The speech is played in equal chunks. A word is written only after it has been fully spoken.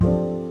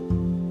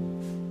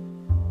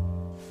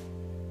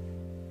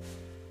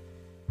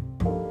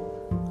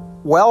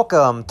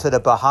Welcome to the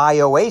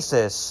Baha'i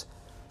Oasis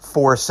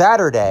for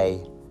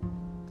Saturday,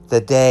 the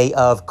day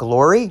of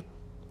glory,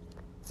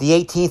 the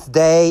 18th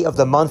day of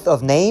the month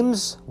of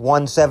names,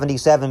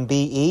 177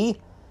 BE,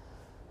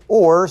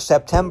 or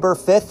September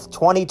 5th,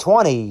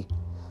 2020.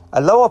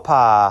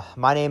 Aloha,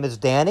 my name is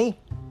Danny.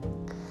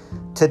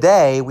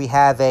 Today we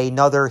have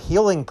another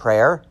healing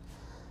prayer,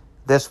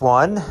 this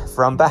one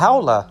from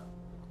Baha'u'llah.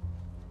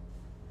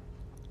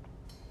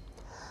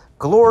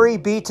 Glory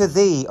be to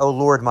thee, O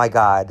Lord my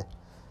God.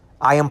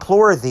 I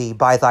implore thee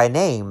by thy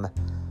name,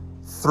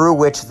 through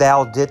which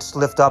thou didst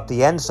lift up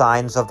the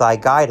ensigns of thy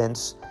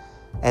guidance,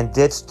 and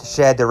didst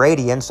shed the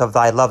radiance of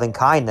thy loving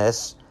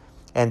kindness,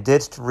 and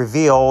didst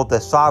reveal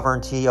the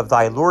sovereignty of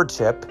thy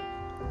lordship,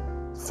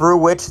 through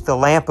which the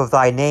lamp of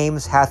thy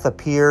names hath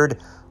appeared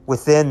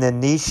within the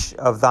niche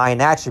of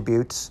thine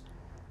attributes,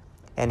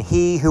 and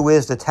he who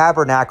is the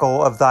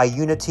tabernacle of thy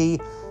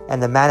unity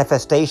and the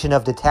manifestation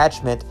of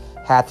detachment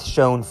hath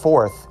shone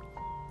forth,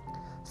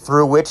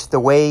 through which the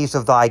ways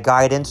of thy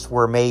guidance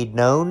were made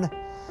known,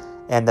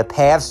 and the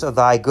paths of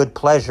thy good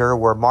pleasure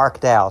were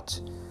marked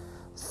out,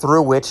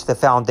 through which the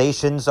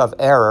foundations of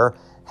error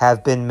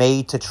have been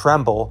made to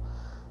tremble,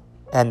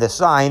 and the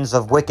signs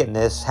of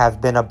wickedness have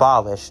been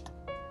abolished,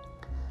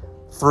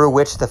 through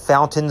which the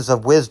fountains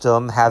of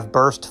wisdom have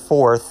burst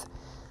forth,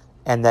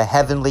 and the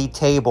heavenly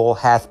table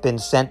hath been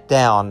sent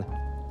down,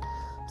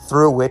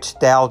 through which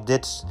thou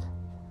didst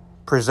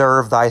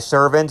preserve thy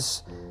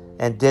servants,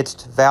 and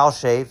didst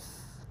vouchsafe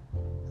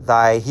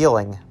thy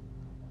healing,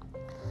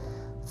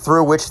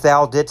 through which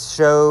thou didst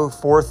show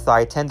forth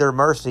thy tender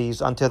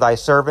mercies unto thy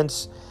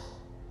servants,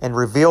 and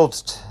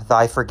revealedst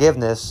thy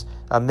forgiveness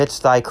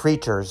amidst thy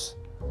creatures.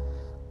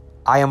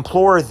 I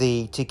implore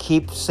thee to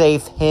keep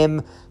safe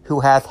him who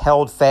hath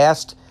held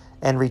fast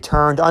and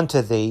returned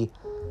unto thee,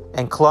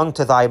 and clung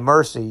to thy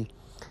mercy,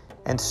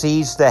 and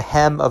seized the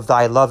hem of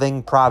thy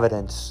loving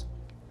providence.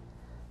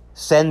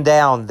 Send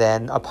down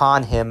then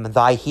upon him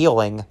thy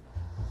healing,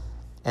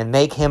 and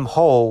make him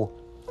whole,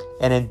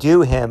 and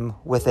endue him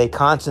with a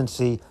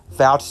constancy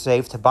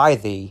vouchsafed by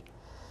thee,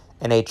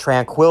 and a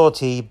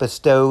tranquility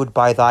bestowed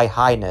by thy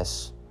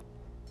highness.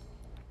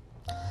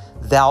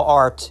 Thou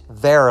art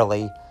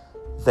verily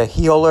the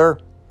healer,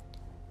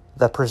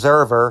 the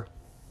preserver,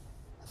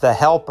 the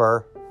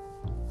helper,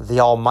 the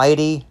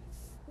almighty,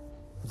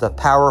 the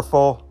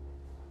powerful,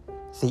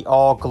 the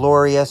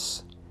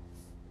all-glorious,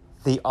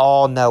 the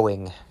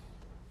all-knowing.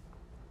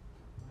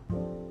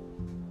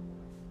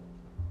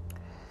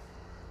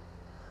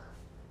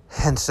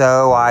 And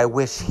so I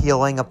wish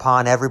healing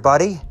upon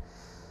everybody.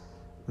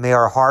 May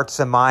our hearts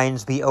and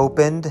minds be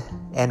opened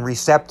and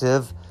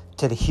receptive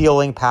to the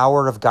healing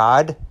power of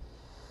God,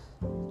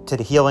 to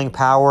the healing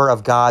power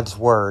of God's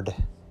Word.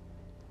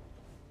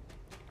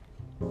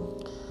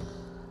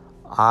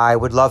 I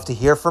would love to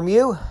hear from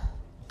you.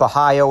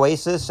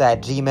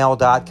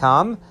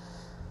 BahaiOasis@gmail.com.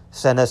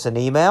 Send us an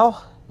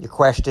email, your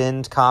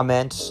questions,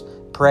 comments,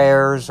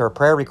 prayers, or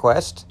prayer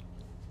requests.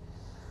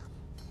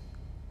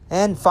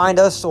 And find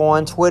us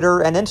on Twitter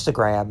and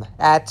Instagram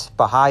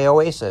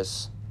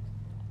 @BahaiOasis.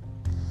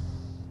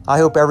 I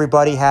hope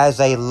everybody has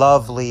a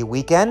lovely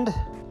weekend.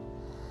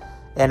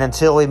 And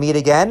until we meet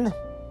again,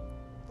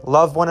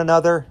 love one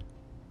another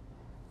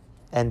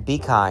and be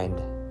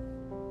kind.